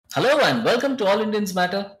Hello and welcome to All Indians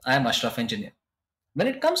Matter. I am Ashraf Engineer. When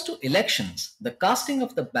it comes to elections, the casting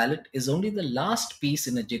of the ballot is only the last piece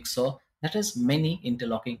in a jigsaw that has many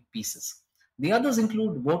interlocking pieces. The others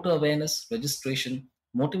include voter awareness, registration,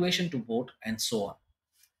 motivation to vote, and so on.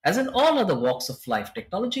 As in all other walks of life,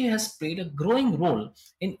 technology has played a growing role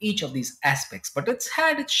in each of these aspects, but it's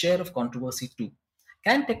had its share of controversy too.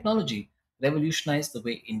 Can technology revolutionize the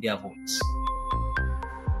way India votes?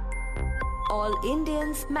 All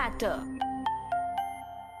Indians matter.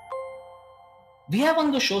 We have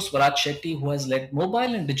on the show Swaraj Shetty, who has led mobile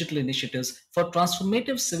and digital initiatives for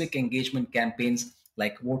transformative civic engagement campaigns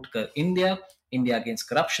like Vote Kar India, India Against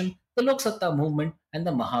Corruption, the Lok Satta Movement, and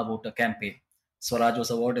the Mahavota campaign. Swaraj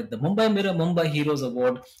was awarded the Mumbai Mirror Mumbai Heroes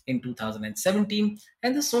Award in 2017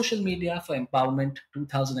 and the Social Media for Empowerment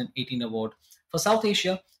 2018 Award for South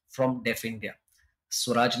Asia from Deaf India.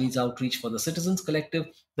 Swaraj leads outreach for the Citizens Collective,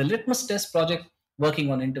 the Litmus Test Project, working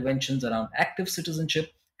on interventions around active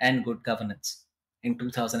citizenship and good governance. In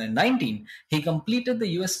 2019, he completed the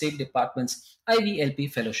US State Department's IVLP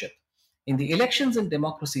Fellowship. In the Elections and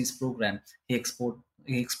Democracies program, he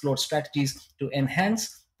explored strategies to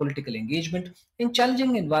enhance political engagement in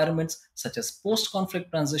challenging environments such as post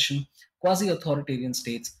conflict transition, quasi authoritarian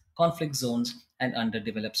states, conflict zones, and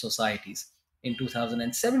underdeveloped societies. In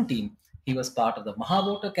 2017, he was part of the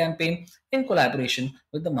Mahavota campaign in collaboration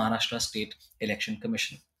with the Maharashtra State Election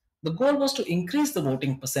Commission. The goal was to increase the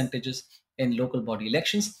voting percentages in local body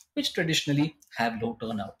elections, which traditionally have low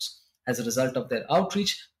turnouts. As a result of their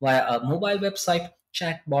outreach via a mobile website,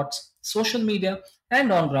 chatbots, social media,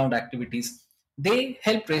 and on ground activities, they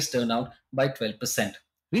helped raise turnout by 12%.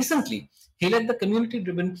 Recently, he led the community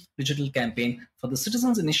driven digital campaign for the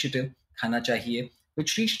Citizens Initiative Khana Chahiye,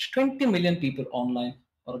 which reached 20 million people online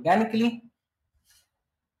organically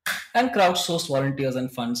and crowdsourced volunteers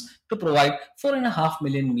and funds to provide 4.5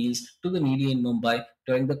 million meals to the needy in Mumbai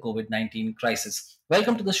during the COVID 19 crisis.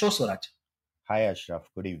 Welcome to the show, Swaraj. Hi, Ashraf.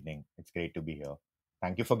 Good evening. It's great to be here.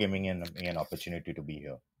 Thank you for giving me an opportunity to be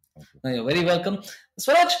here. Thank you. You're very welcome.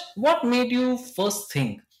 Swaraj, what made you first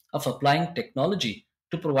think of applying technology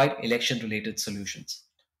to provide election related solutions?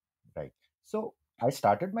 Right. So I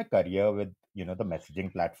started my career with, the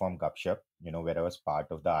messaging platform Gupshup, where I was part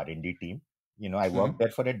of the R&D team. I worked Mhm.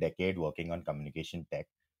 there for a decade working on communication tech.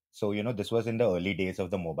 So, this was in the early days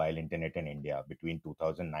of the mobile internet in India between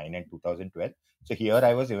 2009 and 2012. So here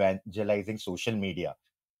I was evangelizing social media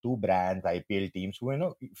to brands, IPL teams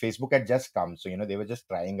who, Facebook had just come. So, they were just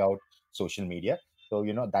trying out social media. So,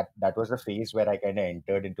 that was the phase where I kind of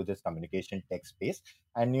entered into this communication tech space.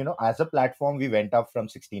 And as a platform we went up from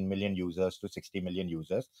 16 million users to 60 million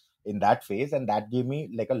users in that phase, and that gave me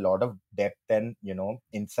like a lot of depth and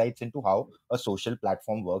insights into how a social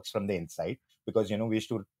platform works from the inside, because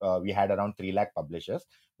we had around 3 lakh publishers.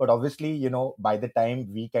 But obviously, by the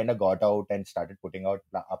time we kind of got out and started putting out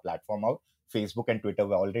a platform out, Facebook and Twitter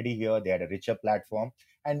were already here. They had a richer platform,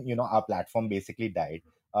 and our platform basically died.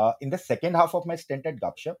 In the second half of my stint at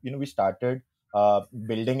Gupshup, we started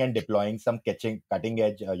building and deploying some cutting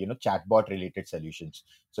edge chatbot related solutions.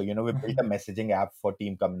 So we built a Mhm. messaging app for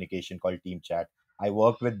team communication called Team Chat. I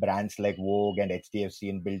worked with brands like Vogue and HDFC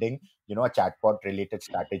in building a chatbot related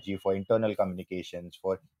strategy for internal communications,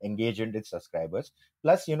 for engagement with subscribers.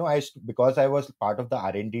 Plus, because I was part of the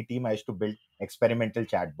R&D team, I used to build experimental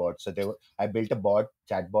chatbots. So I built a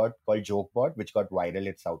chatbot called JokeBot, which got viral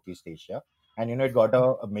in Southeast Asia, and it got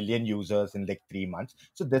a million users in like 3 months.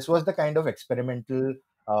 So this was the kind of experimental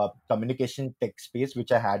communication tech space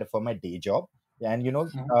which I had for my day job. And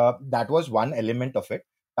that was one element of it.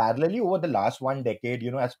 Parallelly, over the last 1 decade,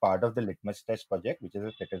 as part of the Litmus Test Project, which is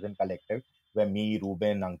a citizen collective where me,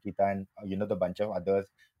 Ruben, Ankita, and the bunch of others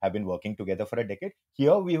have been working together for a decade.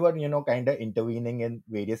 Here we were kind of intervening in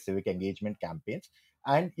various civic engagement campaigns.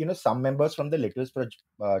 And some members from the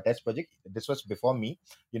Test Project, this was before me,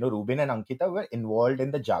 Ruben and Ankita were involved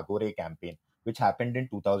in the Jagore campaign, which happened in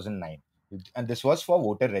 2009. And this was for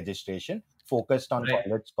voter registration, focused on Right.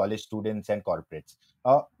 college students and corporates.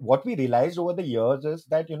 What we realized over the years is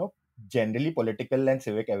that, generally political and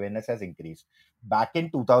civic awareness has increased. Back in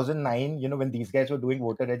 2009, when these guys were doing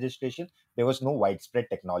voter registration, there was no widespread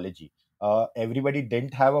technology. Everybody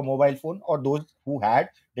didn't have a mobile phone, or those who had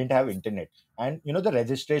didn't have internet. And, the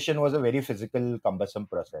registration was a very physical, cumbersome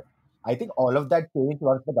process. I think all of that changed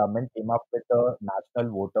once the government came up with the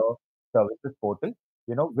National Voter Services Portal,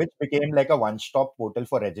 which became like a one-stop portal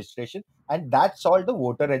for registration. And that solved the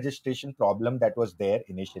voter registration problem that was there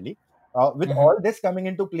initially. With Mhm. all this coming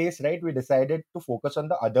into place, right, we decided to focus on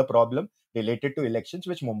the other problem related to elections,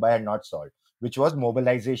 which Mumbai had not solved, which was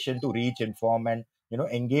mobilization to reach, inform, and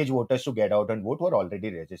engage voters to get out and vote who are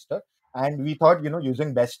already registered. And we thought,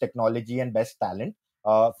 using best technology and best talent,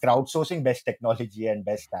 crowdsourcing best technology and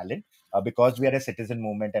best talent, because we are a citizen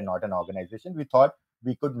movement and not an organization, we thought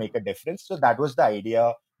we could make a difference. So that was the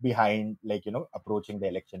idea behind, like, approaching the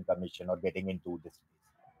election commission or getting into this space.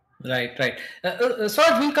 Right, right.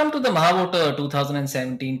 Swaraj, we'll come to the Mahavota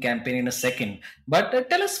 2017 campaign in a second. But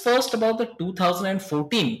tell us first about the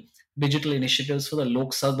 2014 digital initiatives for the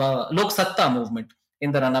Lok Satta movement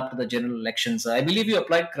in the run up to the general elections. I believe you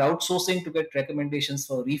applied crowdsourcing to get recommendations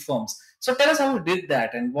for reforms. So tell us how you did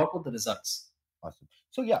that and what were the results? Awesome.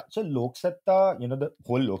 So yeah, so Lok Satta, the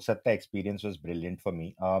whole Lok Satta experience was brilliant for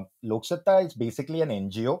me. Lok Satta is basically an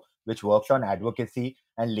NGO which works on advocacy,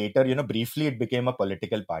 and later, briefly it became a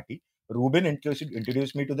political party. Ruben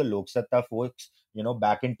introduced me to the Lok Satta folks,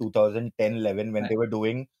 back in 2010-11, when Right. they were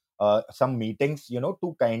doing some meetings,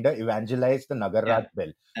 to kind of evangelize the Nagar Raj Yeah.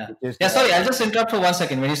 bill, Yeah. which is Yeah, sorry, I'll just interrupt for 1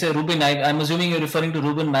 second. When you say Rubin, I'm assuming you're referring to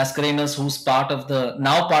Ruben Mascarenhas, who's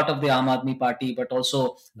now part of the Aam Aadmi Party, but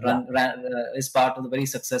also yeah. is part of the very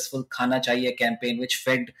successful Khana Chahiye campaign, which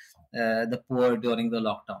fed the poor during the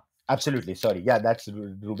lockdown. Absolutely. Sorry. Yeah, that's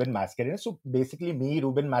Ruben Mascarenhas. So basically, me,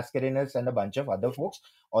 Ruben Mascarenhas, and a bunch of other folks,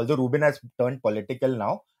 although Ruben has turned political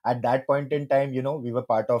now, at that point in time, we were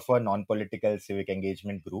part of a non political civic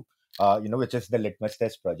engagement group, which is the Litmus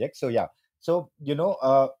Test Project. So, yeah. So,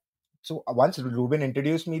 so once Ruben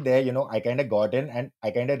introduced me there, I kind of got in and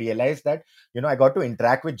I kind of realized that, I got to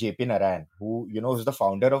interact with JP Narayan, who, is the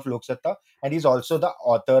founder of Lok Satta, and he's also the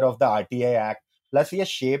author of the RTI Act. Plus, he has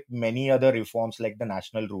shaped many other reforms like the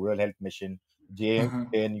National Rural Health Mission,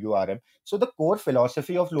 Mhm. JNURM. So the core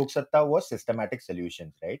philosophy of Lok Satta was systematic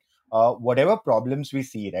solutions, right? Whatever problems we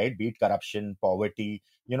see, right, be it corruption, poverty,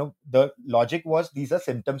 the logic was these are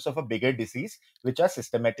symptoms of a bigger disease, which are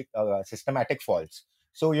systematic faults.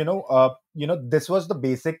 So this was the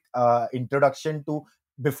basic introduction to.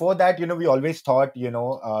 Before that, we always thought,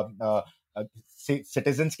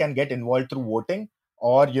 citizens can get involved through voting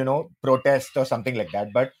or protest or something like that,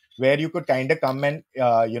 but where you could kind of come and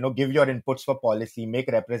give your inputs for policy, make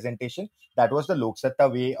representation. That was the Lok Satta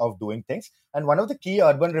way of doing things. And one of the key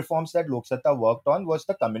urban reforms that Lok Satta worked on was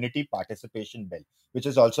the community participation bill, which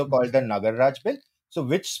is also called the Nagar Raj bill. So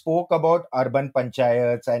which spoke about urban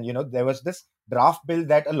panchayats, and there was this draft bill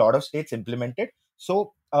that a lot of states implemented.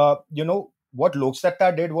 So what Lok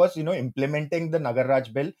Satta did was implementing the Nagar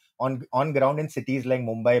Raj bill on ground in cities like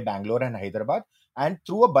Mumbai, Bangalore, and Hyderabad, and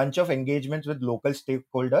through a bunch of engagements with local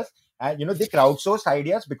stakeholders. And they crowdsourced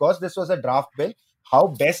ideas, because this was a draft bill, how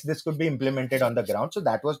best this could be implemented on the ground. So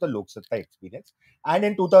that was the Lok Satta experience. And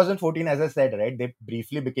in 2014, as I said, right, they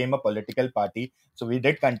briefly became a political party. So we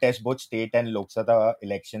did contest both state and Lok Satta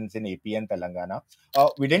elections in AP and Telangana.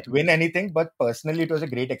 We didn't win anything, but personally, it was a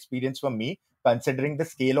great experience for me, considering the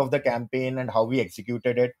scale of the campaign and how we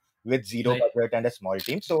executed it with zero Right. budget and a small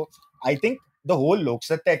team. So I think the whole Lok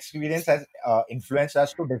Satta experience has influenced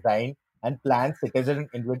us to design and plan citizen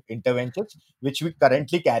interventions, which we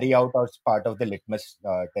currently carry out as part of the Litmus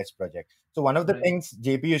test project. So one of the Right. things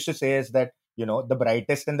JP used to say is that the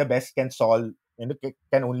brightest and the best can solve,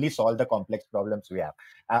 can only solve the complex problems we have.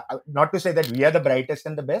 Not to say that we are the brightest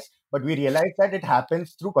and the best, but we realize that it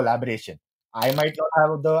happens through collaboration. I might not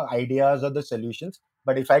have the ideas or the solutions,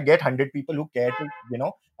 but if I get 100 people who care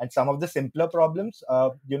to, and some of the simpler problems,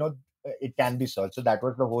 it can be solved. So that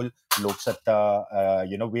was the whole Lok Satta,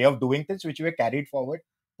 way of doing things, which we carried forward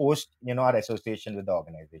post, our association with the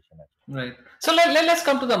organization. Right. So let's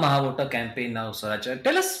come to the Mahavota campaign now, Swaraj.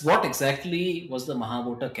 Tell us what exactly was the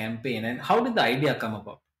Mahavota campaign and how did the idea come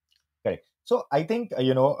about? Correct. So I think,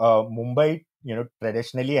 Mumbai,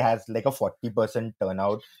 traditionally has like a 40%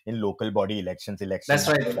 turnout in local body elections. That's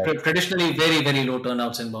Are right. like, Traditionally, very, very low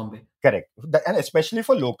turnouts in Bombay. correct. And especially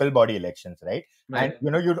for local body elections, right? And,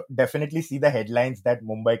 Right. you definitely see the headlines that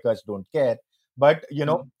Mumbaikars don't care. But,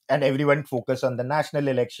 Mhm. and everyone focus on the national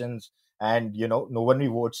elections, and, no one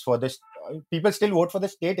votes for this. People still vote for the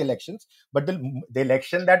state elections, but the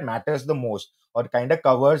election that matters the most, or kind of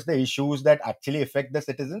covers the issues that actually affect the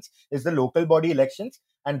citizens, is the local body elections.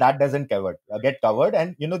 And that doesn't get covered.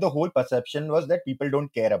 And, the whole perception was that people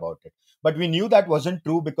don't care about it. But we knew that wasn't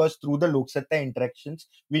true, because through the Lok Satta interactions,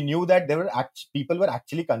 we knew that people were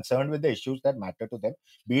actually concerned with the issues that matter to them,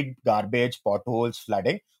 be it garbage, potholes,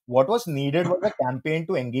 flooding. What was needed was a campaign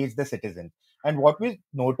to engage the citizens. And what we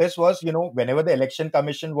noticed was, whenever the election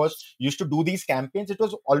commission was used to do these campaigns, it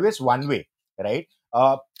was always one way, right?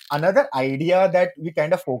 Uh, Another idea that we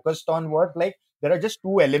kind of focused on was like, there are just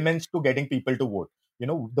two elements to getting people to vote.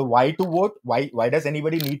 The why to vote, why does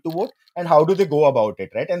anybody need to vote, and how do they go about it,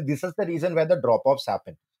 right? And this is the reason where the drop offs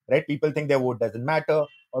happen, right? People think their vote doesn't matter,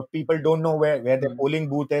 or people don't know where their Mm. polling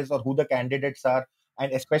booth is or who the candidates are.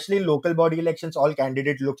 And especially in local body elections, all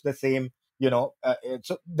candidate looks the same,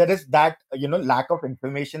 so there is that, lack of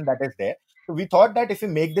information that is there. So we thought that if we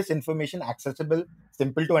make this information accessible,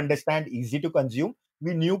 simple to understand, easy to consume,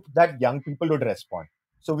 we knew that young people would respond.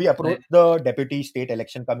 So we Right. approached the Deputy State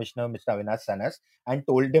Election Commissioner, Mr. Avinash Sanas, and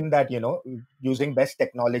told him that, using best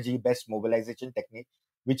technology, best mobilization technique,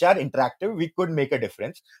 which are interactive, we could make a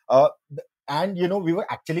difference. And, we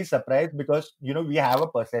were actually surprised because, we have a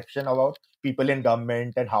perception about people in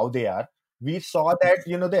government and how they are. We saw that,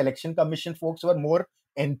 the Election Commission folks were more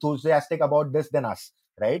enthusiastic about this than us,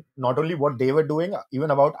 right? Not only what they were doing,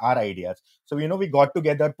 even about our ideas. So, we got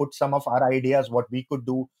together, put some of our ideas, what we could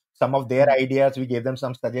do, some of their Mm. ideas, we gave them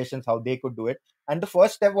some suggestions how they could do it. And the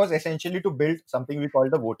first step was essentially to build something we call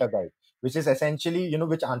the voter guide, which is essentially,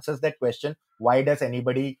 which answers that question, why does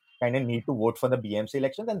anybody kind of need to vote for the BMC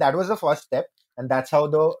elections? And that was the first step. And that's how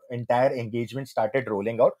the entire engagement started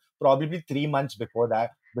rolling out. Probably 3 months before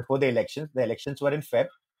that, before the elections were in Feb.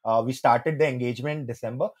 We started the engagement in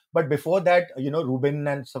December, but before that, Ruben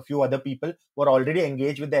and a few other people were already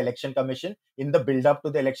engaged with the election commission in the build up to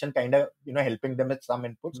the election, kind of, helping them with some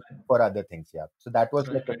inputs for other things. Yeah. So that was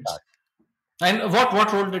Right. like the Right. start. And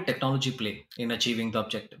what role did technology play in achieving the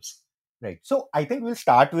objectives? Right. So I think we'll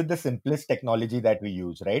start with the simplest technology that we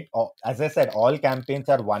use, right? As I said, all campaigns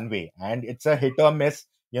are one way and it's a hit or miss.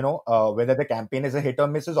 Whether the campaign is a hit or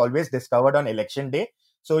miss is always discovered on election day.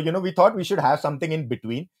 So, we thought we should have something in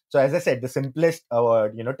between. So as I said, the simplest,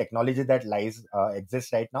 technology that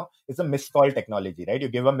exists right now is a missed call technology, right? You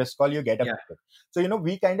give a missed call, you get a Yeah. message. So,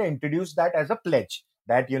 we kind of introduced that as a pledge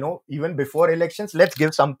that, even before elections, let's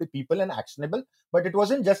give some people an actionable, but it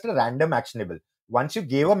wasn't just a random actionable. Once you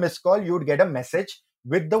gave a missed call, you would get a message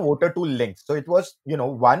with the voter tool link. So it was,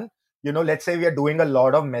 one, let's say we are doing a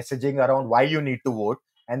lot of messaging around why you need to vote,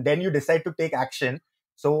 and then you decide to take action.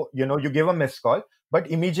 So, you give a missed call, but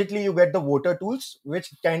immediately you get the voter tools,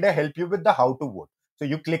 which kind of help you with the how to vote. So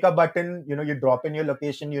you click a button, you drop in your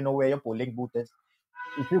location, you know where your polling booth is.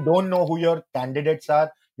 If you don't know who your candidates are,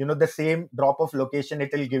 the same drop of location,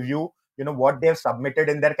 it will give you, what they have submitted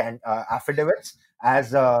in their affidavits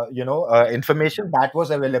as, information that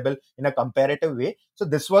was available in a comparative way. So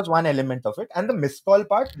this was one element of it. And the missed call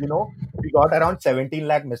part, we got around 17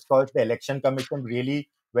 lakh missed calls. The election commission really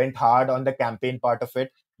went hard on the campaign part of it,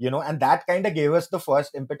 and that kind of gave us the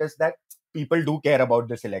first impetus that people do care about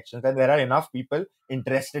this elections and there are enough people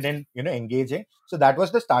interested in, engaging. So that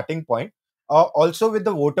was the starting point. Also with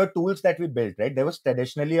the voter tools that we built, right, there was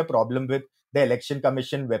traditionally a problem with the election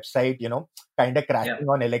commission website, kind of Yeah. crashing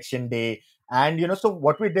on election day. And so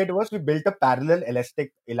what we did was we built a parallel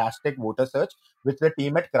elastic voter search, which the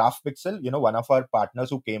team at Craft Pixel, one of our partners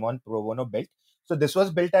who came on pro bono, built. So this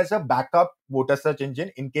was built as a backup voter search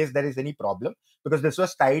engine in case there is any problem, because this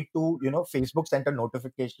was tied to, Facebook sent a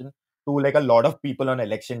notification to like a lot of people on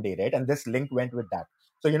election day, right? And this link went with that.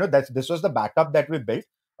 So, this was the backup that we built.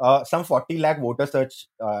 Some 40 lakh voter search,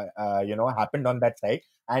 happened on that site.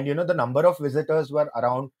 And, the number of visitors were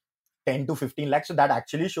around 10 to 15 lakhs. So that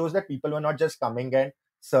actually shows that people were not just coming and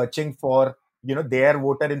searching for, their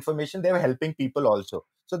voter information. They were helping people also.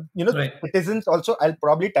 So, Right. citizens also, I'll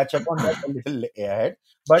probably touch upon that a little ahead.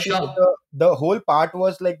 But, Sure. the whole part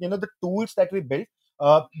was like, the tools that we built,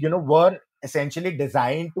 were essentially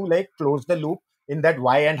designed to like close the loop in that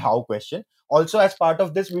why and how question. Also, as part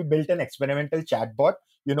of this, we built an experimental chatbot,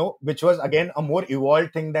 which was again a more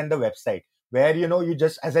evolved thing than the website, where, you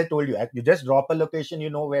just, as I told you, you just drop a location, you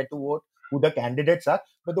know where to vote, who the candidates are.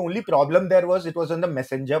 But the only problem there was it was on the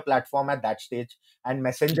Messenger platform at that stage, and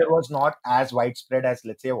Messenger Yeah. was not as widespread as,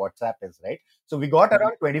 let's say, WhatsApp is, right? So we got Mhm.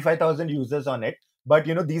 around 25,000 users on it. But,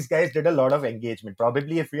 these guys did a lot of engagement.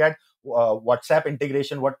 Probably if we had WhatsApp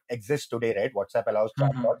integration, what exists today, right? WhatsApp allows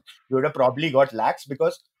Mhm. chatbots. We would have probably got lakhs,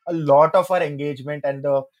 because a lot of our engagement and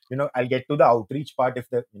the, I'll get to the outreach part if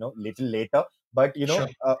the, little later. But, Sure.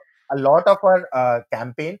 a lot of our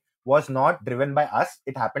campaign was not driven by us.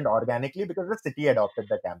 It happened organically because the city adopted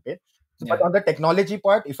the campaign. So, but Yeah. on the technology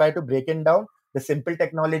part, if I had to break it down, the simple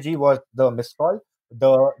technology was the missed call.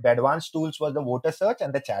 The advanced tools was the voter search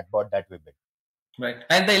and the chatbot that we built. Right.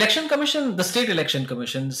 And the election commission, the state election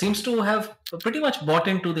commission, seems to have pretty much bought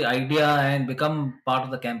into the idea and become part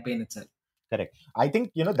of the campaign itself. Correct. I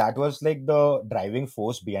think, that was like the driving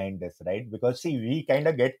force behind this, right? Because see, we kind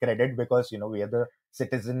of get credit because, we are the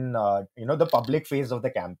citizen, the public face of the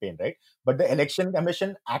campaign, right? But the election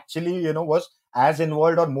commission actually, was as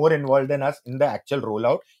involved or more involved than us in the actual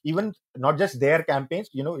rollout. Even not just their campaigns,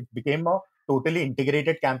 it became a totally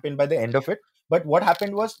integrated campaign by the end of it. But what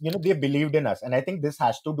happened was, they believed in us, and I think this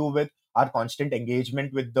has to do with our constant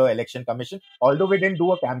engagement with the election commission. Although we didn't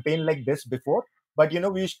do a campaign like this before, but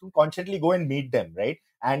we used to constantly go and meet them, right?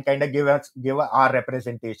 And kind of give our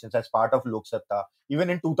representations as part of Lok Satta. Even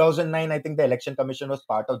in 2009, I think the election commission was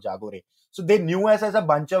part of Jagore. So they knew us as a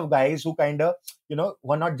bunch of guys who kind of,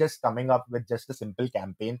 were not just coming up with just a simple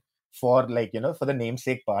campaign for, like, for the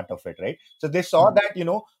namesake part of it, right? So they saw that,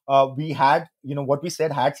 we had, what we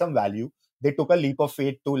said had some value. They took a leap of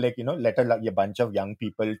faith to, like, let a bunch of young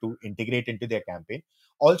people to integrate into their campaign.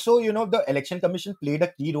 Also, the election commission played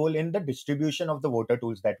a key role in the distribution of the voter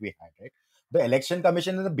tools that we had, right? The election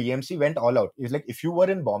commission and the BMC went all out. It's like, if you were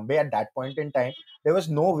in Bombay at that point in time, there was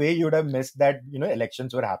no way you would have missed that,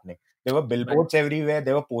 elections were happening. There were billboards everywhere.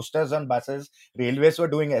 There were posters on buses. Railways were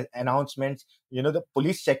doing announcements. The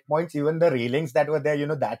police checkpoints, even the railings that were there,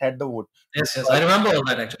 that had the vote. Yes, yes, I remember all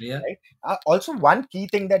that actually. Yeah. Right. Also, one key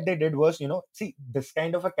thing that they did was, see, this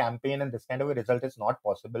kind of a campaign and this kind of a result is not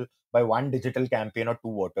possible by one digital campaign or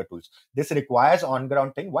two voter tools. This requires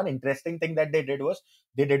on-ground thing. One interesting thing that they did was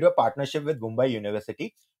they did a partnership with Mumbai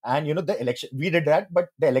University, and the election, we did that, but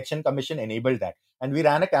the election commission enabled that, and we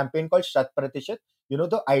ran a campaign called Shat Pratishat.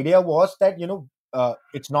 The idea was that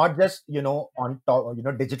it's not just on top,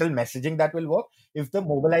 digital messaging that will work. If the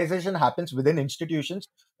mobilization happens within institutions,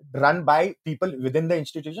 run by people within the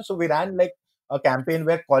institution. So we ran like a campaign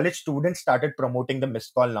where college students started promoting the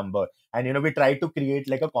missed call number, and we tried to create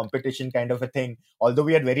like a competition kind of a thing, although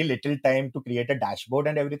we had very little time to create a dashboard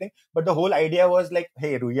and everything. But the whole idea was like,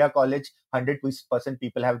 hey, Ruia College, 100%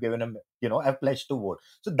 people have given them, have pledged to vote.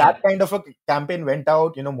 So that kind of a campaign went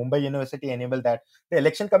out. Mumbai University enabled that. The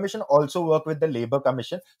election commission also worked with the labor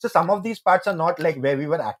commission. So some of these parts are not like where we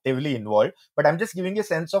were actively involved, but I'm just giving you a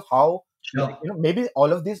sense of how, Sure. maybe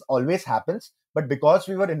all of this always happens, but because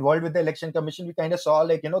we were involved with the election commission, we kind of saw,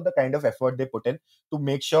 like, the kind of effort they put in to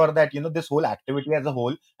make sure that, this whole activity as a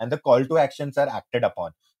whole and the call to actions are acted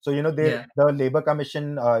upon. So, Yeah. the labor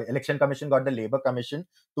commission, election commission got the labor commission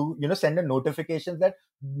to, send a notification that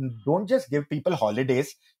don't just give people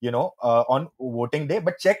holidays, on voting day,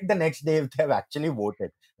 but check the next day if they have actually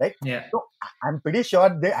voted, right? Yeah. So I'm pretty sure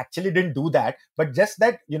they actually didn't do that, but just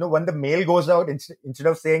that, when the mail goes out, instead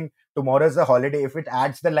of saying tomorrow is a holiday, if it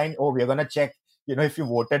adds the line, oh, we're going to check, if you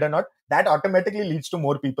voted or not, that automatically leads to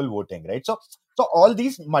more people voting, right? So all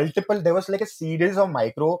these multiple, there was like a series of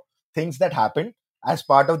micro things that happened as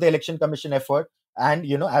part of the election commission effort, and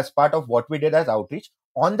as part of what we did as outreach.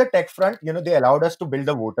 On the tech front, they allowed us to build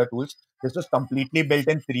the voter tools. This was completely built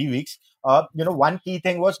in 3 weeks. One key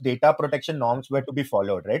thing was data protection norms were to be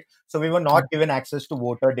followed, right? So we were not given access to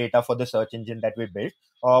voter data for the search engine that we built.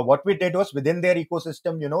 What we did was, within their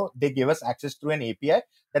ecosystem, they gave us access through an API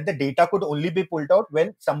that the data could only be pulled out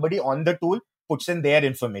when somebody on the tool puts in their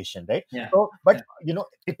information, right? Yeah. So, but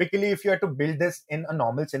typically, if you had to build this in a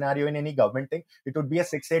normal scenario in any government thing, it would be a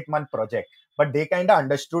 6-8 month project. But they kind of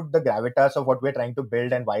understood the gravitas of what we're trying to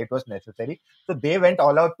build and why it was necessary. So they went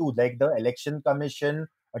all out too, like the election commission,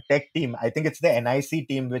 a tech team. I think it's the NIC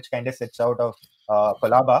team which kind of sits out of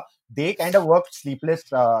Colaba. They kind of worked sleepless,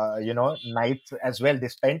 nights as well. They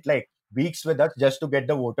spent like weeks with us just to get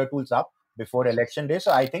the voter tools up before election day.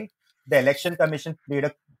 So I think the election commission played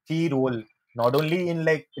a key role, not only in,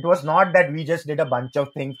 like, it was not that we just did a bunch of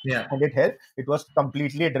things Yeah. and it helped. It was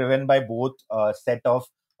completely driven by both set of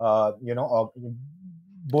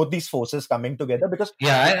both these forces coming together, because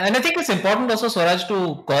And I think it's important also, Swaraj,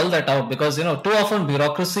 to call that out, because too often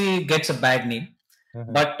bureaucracy gets a bad name,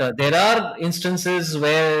 but there are instances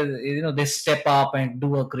where they step up and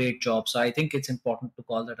do a great job. So I think it's important to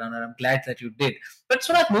call that out, and I'm glad that you did. But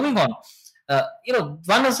Swaraj, moving on,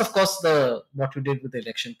 one is of course the what you did with the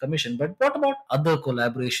election commission, but what about other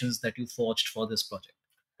collaborations that you forged for this project?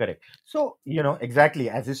 Correct. So, exactly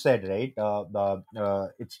as you said, right?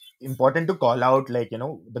 It's important to call out, like,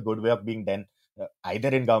 the good work being done, either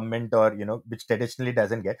in government or, which traditionally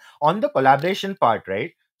doesn't get. On the collaboration part,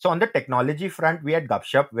 right? So on the technology front, we had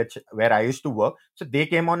Gupshup, where I used to work. So they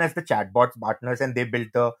came on as the chatbot partners and they built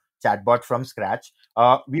the chatbot from scratch.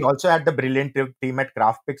 We also had the brilliant team at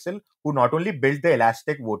Craft Pixel, who not only built the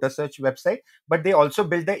Elastic voter search website, but they also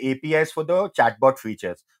built the APIs for the chatbot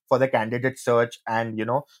features for the candidate search and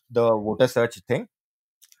the voter search thing.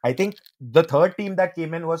 I think the third team that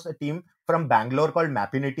came in was a team from Bangalore called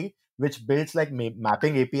Mapinity, which builds like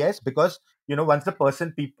mapping APIs, because once the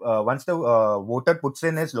once the voter puts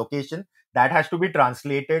in his location, that has to be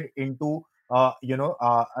translated into a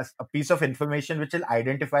piece of information which will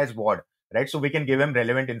identify his ward. right? So we can give him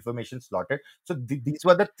relevant information slotted. So these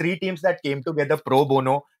were the three teams that came together pro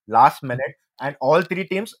bono last minute. And all three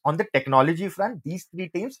teams on the technology front, these three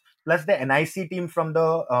teams plus the NIC team from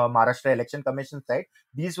the Maharashtra Election Commission side,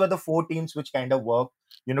 these were the four teams which kind of worked,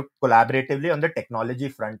 collaboratively on the technology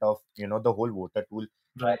front of, the whole voter tool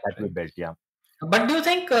Right, that we right. built. Yeah. But do you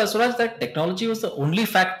think, Suraj, that technology was the only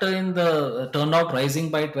factor in the turnout rising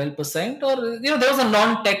by 12%? Or, there was a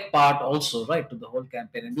non-tech part also, right, to the whole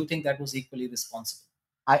campaign. And do you think that was equally responsible?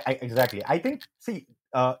 I exactly. I think, see,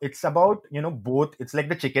 it's about, both. It's like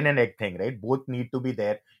the chicken and egg thing, right? Both need to be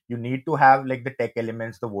there. You need to have like the tech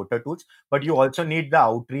elements, the voter tools, but you also need the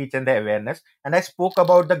outreach and the awareness. And I spoke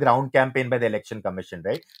about the ground campaign by the Election Commission,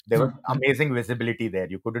 right? There was Mhm. amazing visibility there.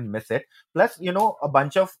 You couldn't miss it. Plus, a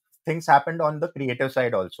bunch of things happened on the creative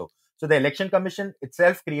side also. So the Election Commission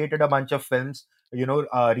itself created a bunch of films, regional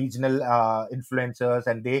influencers,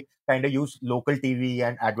 and they kind of use local TV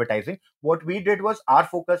and advertising. What we did was our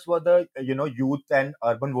focus was the youth and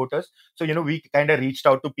urban voters. So we kind of reached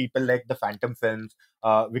out to people like the Phantom Films,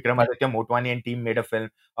 Yeah. Vikramaditya Motwani and team made a film,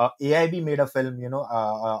 AIB made a film,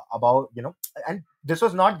 about and this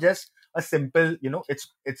was not just a simple,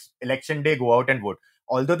 it's election day, go out and vote.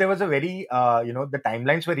 Although there was a very the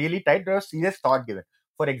timelines were really tight, there was serious thought given.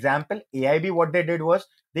 For example, AIB, what they did was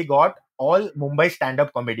they got all Mumbai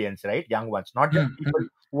stand-up comedians, right, young ones, not just people Mhm.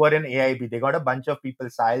 who were in AIB. They got a bunch of people,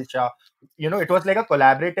 Sahil Shah. It was like a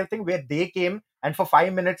collaborative thing where they came and for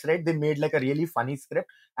 5 minutes, right, they made like a really funny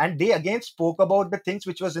script, and they again spoke about the things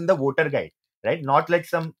which was in the voter guide, right? Not like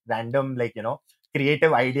some random, like,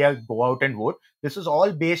 creative idea, go out and vote. This is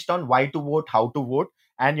all based on why to vote, how to vote.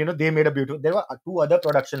 And, they made a beautiful, there were two other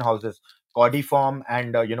production houses, Codiform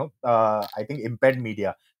and, I think Imped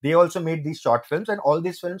Media. They also made these short films, and all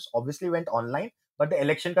these films obviously went online, but the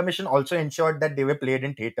Election Commission also ensured that they were played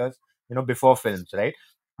in theaters, before films, right?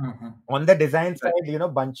 Mhm. On the design Right.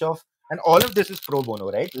 side, bunch of, and all of this is pro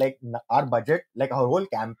bono, right? Like our budget, like our whole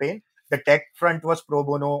campaign, the tech front was pro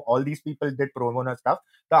bono. All these people did pro bono stuff.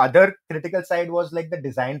 The other critical side was like the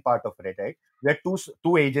design part of it, right? We had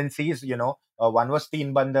two agencies, one was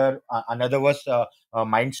Teen Bandar, another was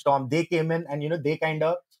Mindstorm. They came in and they kind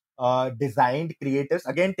of designed creators,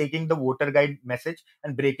 again taking the voter guide message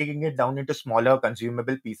and breaking it down into smaller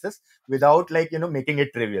consumable pieces without, like, making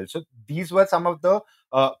it trivial. So these were some of the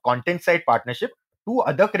content side partnership. Two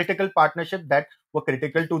other critical partnerships that were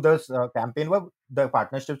critical to this campaign were the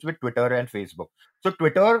partnerships with Twitter and Facebook. So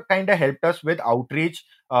Twitter kind of helped us with outreach,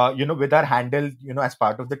 with our handle, as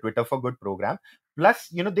part of the Twitter for Good program. Plus,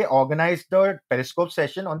 they organized the Periscope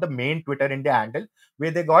session on the main Twitter India handle,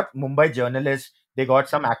 where they got Mumbai journalists, they got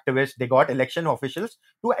some activists, they got election officials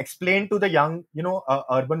to explain to the young,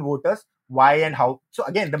 urban voters why and how. So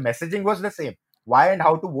again, the messaging was the same, why and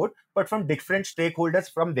how to vote, but from different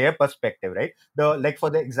stakeholders from their perspective, right? The, like, for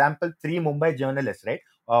the example, three Mumbai journalists, right?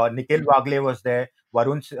 Nikhil Wagle was there,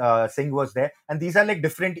 Varun Singh was there, and these are like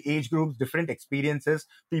different age groups, different experiences,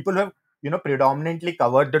 people who have, predominantly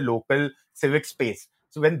covered the local civic space.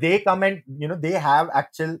 So when they come and, they have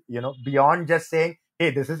actual, beyond just saying, hey,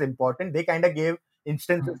 this is important, they kind of gave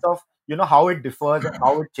instances Mhm. of, how it differs and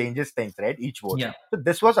how it changes things, right? Each vote. Yeah. So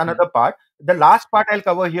this was Yeah. another part. The last part I'll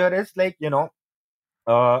cover here is, like, the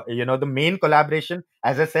main collaboration,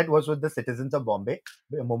 as I said, was with the citizens of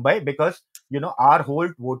Mumbai, because our whole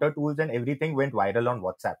voter tools and everything went viral on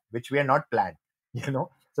WhatsApp, which we are not planned.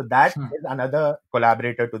 So that Hmm. is another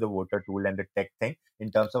collaborator to the voter tool and the tech thing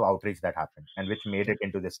in terms of outreach that happened, and which made it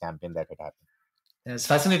into this campaign that it happened. It's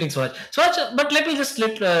fascinating, Swaj. Swaj, but let me just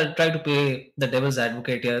try to play the devil's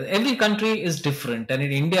advocate here. Every country is different, and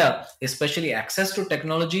in India, especially, access to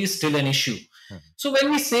technology is still an issue. Mhm. So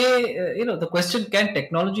when we say, the question, can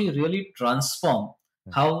technology really transform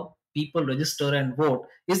Mhm. how people register and vote?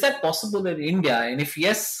 Is that possible in India? And if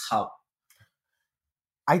yes, how?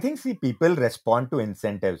 I think, see, people respond to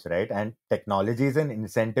incentives, right? And technology is an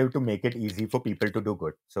incentive to make it easy for people to do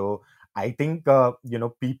good. So I think,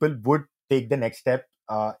 people would take the next step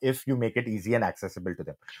if you make it easy and accessible to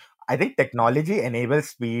them. I think technology enables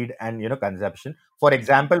speed and, consumption. For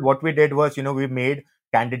example, what we did was, we made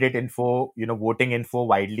candidate info, voting info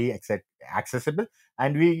widely accessible,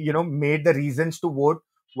 and we, made the reasons to vote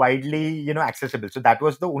widely, accessible. So that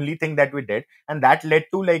was the only thing that we did, and that led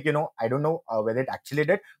to, like, I don't know whether it actually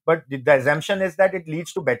did, but the assumption is that it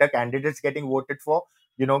leads to better candidates getting voted for.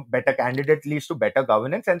 Better candidate leads to better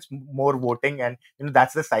governance and more voting, and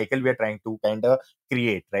that's the cycle we're trying to kind of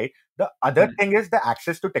create, right? The other Right. thing is the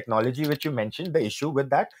access to technology, which you mentioned, the issue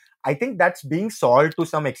with that. I think that's being solved to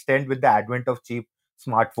some extent with the advent of cheap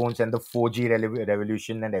smartphones and the 4G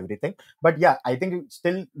revolution and everything. But yeah, I think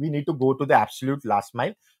still we need to go to the absolute last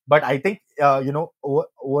mile. But I think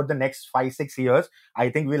over the next 5 6 years, I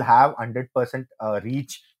think we'll have 100%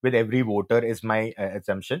 reach with every voter is my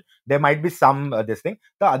assumption. There might be some this thing.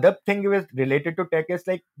 The other thing is related to tech is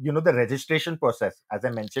like the registration process, as I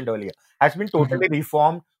mentioned earlier, has been totally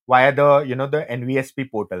reformed via the NVSP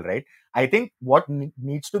portal, right? I think what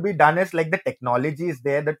needs to be done is like the technology is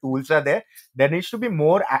there, the tools are there. There needs to be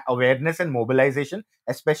more awareness and mobilization,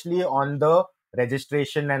 especially on the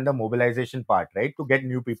registration and the mobilization part, right? To get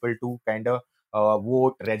new people to kind of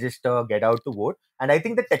vote, register, get out to vote. And I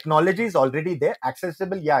think the technology is already there,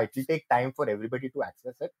 accessible. Yeah, it will take time for everybody to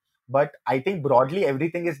access it, but I think broadly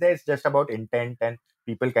everything is there. It's just about intent and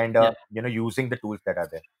people kind Yeah. of using the tools that are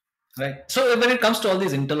there. Right. So when it comes to all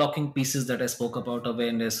these interlocking pieces that I spoke about,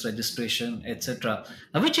 awareness, registration, etc.,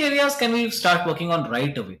 which areas can we start working on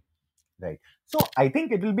right away? Right. So I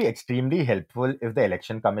think it will be extremely helpful if the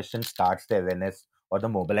election commission starts the awareness or the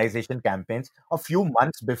mobilization campaigns a few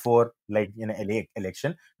months before, like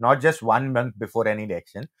election, not just 1 month before any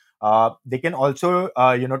election. They can also,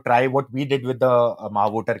 try what we did with the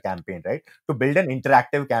Mahavoter campaign, right? To build an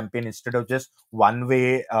interactive campaign instead of just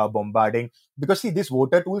one-way bombarding. Because see, these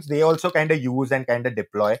voter tools they also kind of use and kind of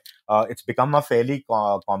deploy. It's become a fairly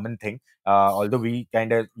common thing. Although we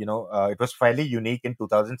kind of, it was fairly unique in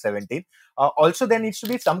 2017. Also, there needs to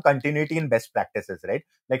be some continuity in best practices, right?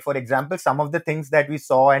 Like, for example, some of the things that we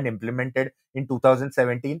saw and implemented in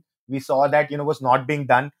 2017, we saw that, was not being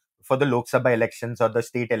done for the Lok Sabha elections or the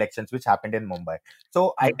state elections, which happened in Mumbai.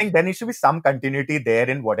 So I think there needs to be some continuity there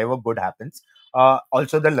in whatever good happens.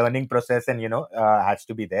 Also, the learning process and, has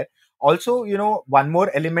to be there. Also, one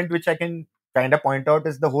more element which I can kind of point out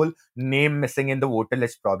is the whole name missing in the voter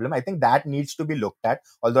list problem. I think that needs to be looked at,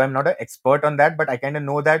 although I'm not an expert on that, but I kind of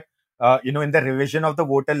know that in the revision of the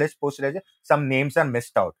voter list post some names are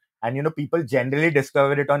missed out. And, people generally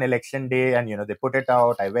discover it on election day and, they put it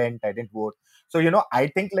out. I went, I didn't vote. So, I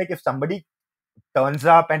think like if somebody turns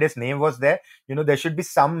up and his name was there, there should be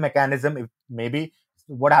some mechanism. If maybe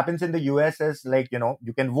what happens in the US is like,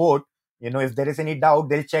 you can vote, if there is any doubt,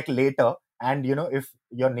 they'll check later. And, if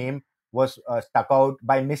your name was stuck out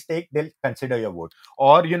by mistake, they'll consider your vote.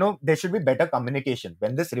 Or, there should be better communication.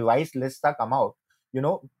 When this revised lists are come out,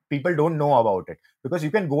 people don't know about it because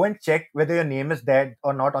you can go and check whether your name is there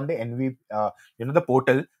or not on the NV, the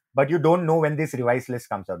portal, but you don't know when this revised list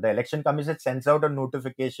comes out. The election commission sends out a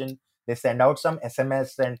notification, they send out some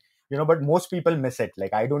SMS, and but most people miss it.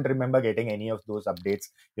 Like I don't remember getting any of those updates,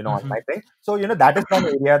 on Mhm. my thing. So that is one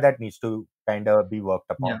area that needs to kind of be worked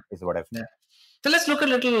upon, Yeah. is what I feel. Yeah. So let's look a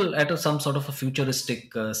little at some sort of a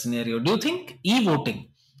futuristic scenario. Do you think e-voting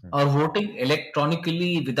Hmm. or voting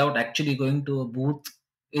electronically without actually going to a booth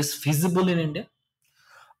is feasible in India?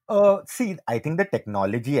 See, I think the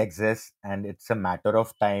technology exists and it's a matter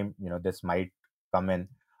of time, this might come in.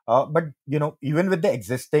 But, even with the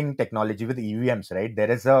existing technology with EVMs, right, there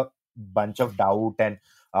is a bunch of doubt and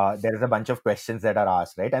there is a bunch of questions that are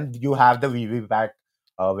asked, right? And you have the VVPAT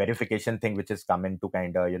verification thing, which is coming to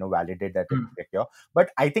kind of, validate that it's Hmm. secure. But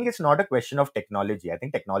I think it's not a question of technology. I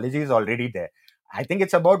think technology is already there. I think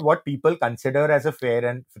it's about what people consider as a fair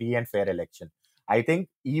and free and fair election. I think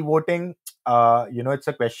e-voting, it's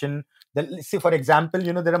a question that, see, for example,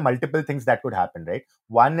 there are multiple things that could happen, right?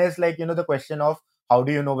 One is like, the question of how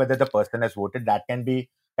do you know whether the person has voted? That can be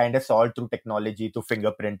kind of solved through technology, through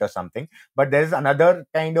fingerprint or something. But there's another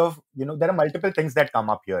kind of, there are multiple things that come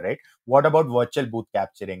up here, right? What about virtual booth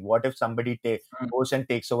capturing? What if somebody Hmm. goes and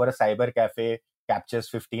takes over a cyber cafe, captures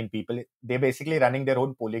 15 people? They're basically running their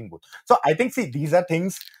own polling booth. So I think, see, these are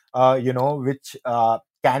things, which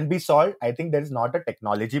can be solved. I think there is not a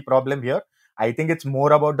technology problem here. I think it's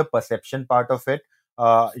more about the perception part of it.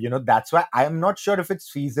 That's why I'm not sure if it's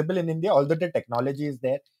feasible in India, although the technology is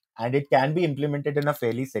there and it can be implemented in a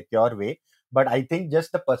fairly secure way. But I think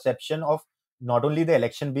just the perception of not only the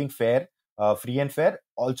election being fair, free and fair,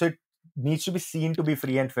 also it needs to be seen to be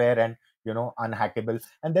free and fair and unhackable.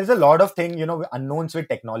 And there's a lot of thing unknowns with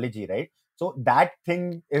technology, right? So that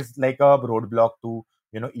thing is like a roadblock to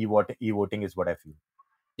e-voting is what I feel.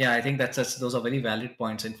 Yeah, I think that's those are very valid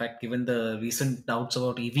points. In fact, given the recent doubts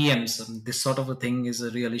about EVMs, this sort of a thing is a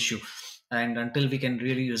real issue. And until we can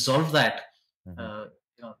really resolve that, Mhm.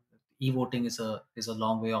 uh, e-voting is a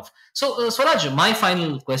long way off. So, Swaraj, my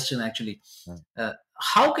final question actually: Mhm.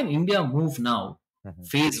 how can India move now, Mhm.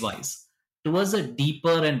 phase wise, towards a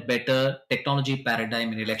deeper and better technology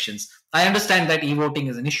paradigm in elections? I understand that e-voting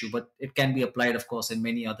is an issue, but it can be applied, of course, in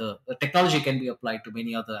many other technology can be applied to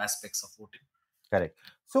many other aspects of voting. Correct.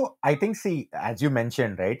 So I think, see, as you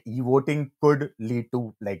mentioned, right, e-voting could lead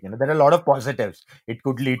to, like, there are a lot of positives. It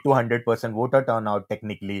could lead to 100% voter turnout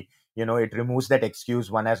technically. It removes that excuse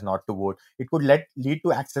one has not to vote. It could lead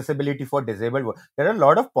to accessibility for disabled. There are a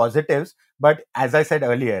lot of positives, but as I said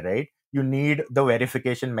earlier, right, you need the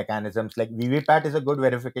verification mechanisms. Like VVPAT is a good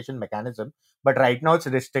verification mechanism, but right now it's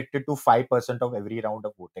restricted to 5% of every round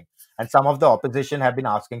of voting. And some of the opposition have been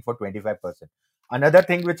asking for 25%. Another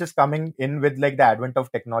thing which is coming in with like the advent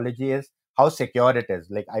of technology is how secure it is.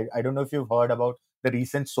 Like I don't know if you've heard about the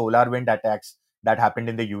recent solar wind attacks that happened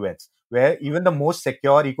in the US, where even the most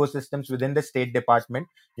secure ecosystems within the State Department,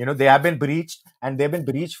 they have been breached, and they've been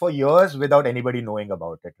breached for years without anybody knowing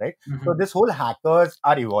about it, right? So Mhm. this whole hackers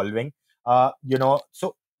are evolving.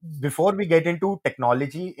 So before we get into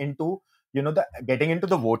technology, into the getting into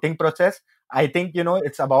the voting process, I think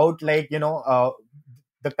it's about like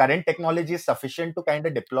the current technology is sufficient to kind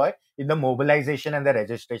of deploy in the mobilization and the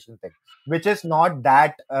registration thing, which is not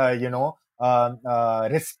that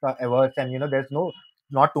risk averse, and there's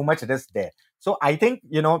not too much risk there. So I think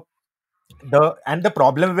the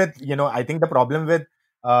problem with I think the problem with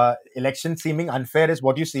election seeming unfair is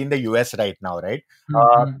what you see in the US right now, right?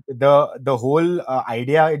 Mhm. The whole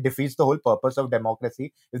idea, it defeats the whole purpose of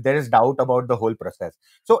democracy if there is doubt about the whole process.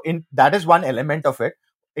 So in that is one element of it.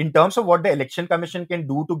 In terms of what the election commission can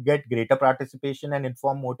do to get greater participation and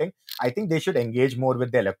informed voting, I think they should engage more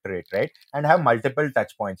with the electorate, right, and have multiple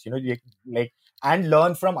touch points, like, and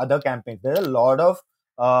learn from other campaigns. There are a lot of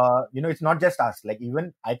it's not just us. Like,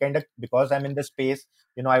 even I kind of, because I'm in the space,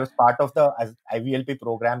 I was part of the as IVLP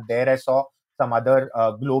program. There I saw some other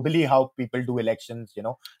globally how people do elections.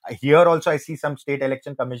 Here also I see some state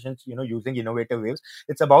election commissions, using innovative ways.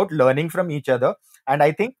 It's about learning from each other. And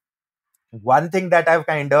I think one thing that I've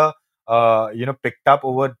kind of picked up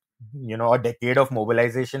over a decade of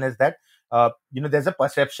mobilization is that there's a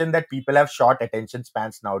perception that people have short attention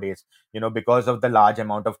spans nowadays, because of the large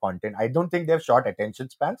amount of content. I don't think they have short attention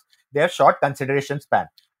spans. They have short consideration span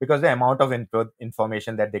because the amount of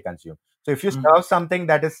information that they consume. So if you Mhm. serve something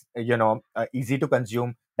that is easy to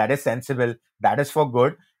consume, that is sensible, that is for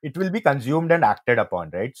good, it will be consumed and acted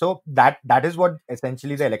upon, right? So that is what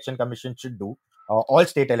essentially the election commission should do. All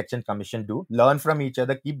state election commission do, learn from each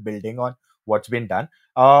other, keep building on what's been done.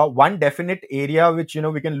 One definite area which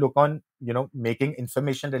we can look on, making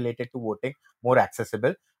information related to voting more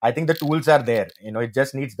accessible. I think the tools are there. It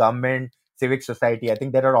just needs government, civic society. I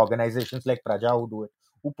think there are organizations like Praja who do it,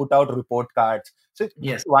 who put out report cards. So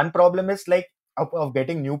Yes. one problem is like of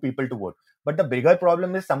getting new people to vote, but the bigger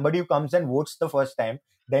problem is somebody who comes and votes the first time,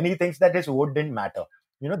 then he thinks that his vote didn't matter.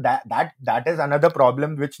 That is another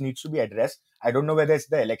problem which needs to be addressed. I don't know whether it's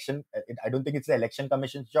the election. I don't think it's the election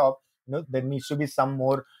commission's job. There needs to be some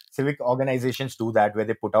more civic organizations do that, where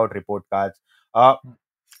they put out report cards. Uh,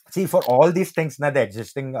 See, for all these things now, the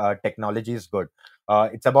existing technology is good.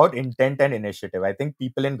 It's about intent and initiative. I think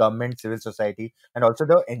people in government, civil society, and also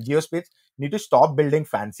the NGO space need to stop building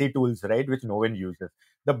fancy tools, right, which no one uses.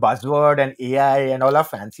 The buzzword and AI and all are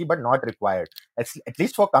fancy but not required. At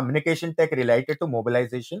least for communication tech related to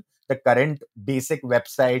mobilization, the current basic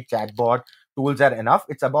website, chatbot tools are enough.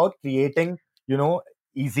 It's about creating, you know,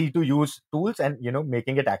 easy to use tools and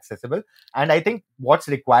making it accessible. And I think what's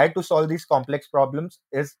required to solve these complex problems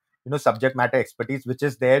is subject matter expertise, which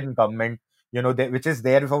is there in government, which is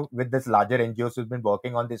there with this larger NGOs who've been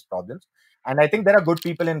working on these problems. And I think there are good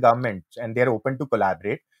people in government and they're open to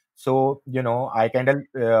collaborate. So I kind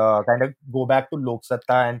of go back to Lok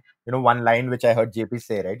Satta, and one line which I heard JP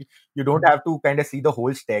say, right, you don't have to kind of see the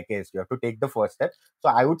whole staircase, you have to take the first step. So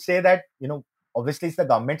I would say that obviously it's the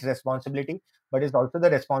government's responsibility, but it's also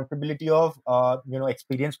the responsibility of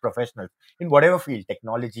experienced professionals in whatever field,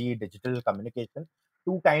 technology, digital communication,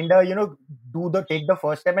 to kind of take the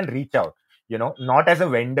first step and reach out, not as a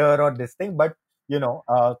vendor or this thing, but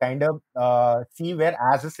kind of see where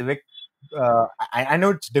as a civic, I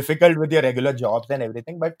know it's difficult with your regular jobs and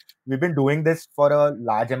everything, but we've been doing this for a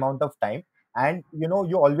large amount of time, and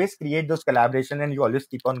you always create those collaboration and you always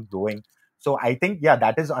keep on growing. So I think, yeah,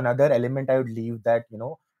 that is another element I would leave, that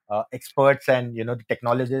experts and the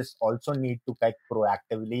technologists also need to like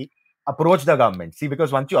proactively approach the government. See,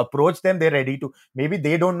 because once you approach them, they're ready to, maybe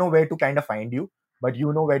they don't know where to kind of find you, but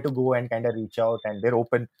you know where to go and kind of reach out, and they're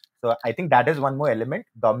open. So I think that is one more element,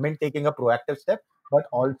 government taking a proactive step, but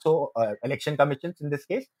also election commissions in this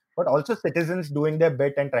case, but also citizens doing their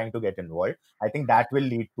bit and trying to get involved. I think that will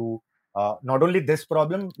lead to not only this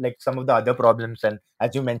problem, like some of the other problems. And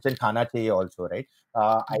as you mentioned, khana chahiye also, right?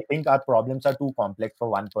 I think our problems are too complex for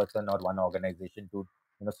one person or one organization to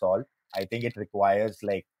solve. I think it requires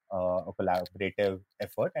like a collaborative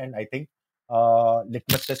effort. And I think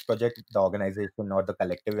Litmus Test Project, the organization or the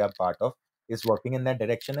collective we are part of, is working in that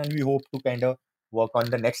direction, and we hope to kind of work on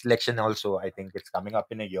the next election also. I think it's coming up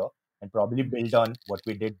in a year, and probably build on what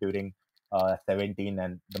we did during 17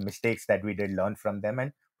 and the mistakes that we did, learn from them,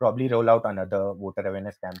 and probably roll out another voter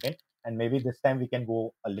awareness campaign. And maybe this time we can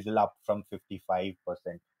go a little up from 55%,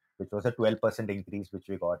 which was a 12% increase which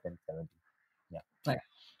we got in 17. Yeah. Right.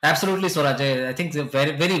 Absolutely, Swaraj. I think they're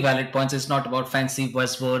very, very valid points. It's not about fancy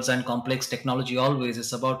buzzwords and complex technology always.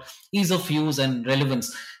 It's about ease of use and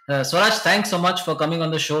relevance. Swaraj, thanks so much for coming on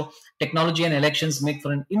the show. Technology and elections make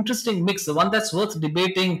for an interesting mix, the one that's worth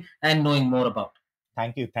debating and knowing more about.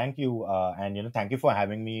 Thank you, and thank you for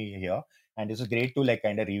having me here. And it was great to like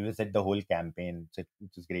kind of revisit the whole campaign. So it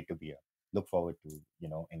was great to be here. Look forward to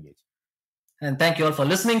engage. And thank you all for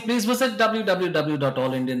listening. Please visit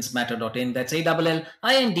www.allindiansmatter.in. That's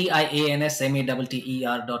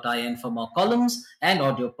ALLINDIANSMATTER.in for more columns and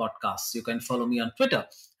audio podcasts. You can follow me on Twitter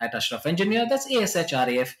at Ashraf Engineer. That's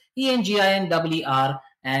ASHRAFENGINER,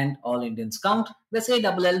 and All Indians Count. That's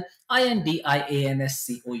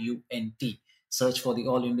ALLINDIANSCOUNT. Search for the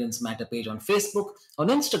All Indians Matter page on Facebook. On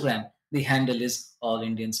Instagram, the handle is All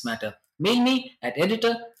Indians Matter. Mail me at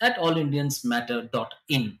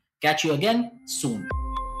editor@allindiansmatter.in. Catch you again soon.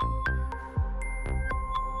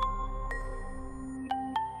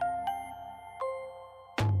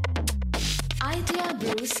 Idea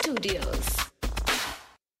Brew Studios.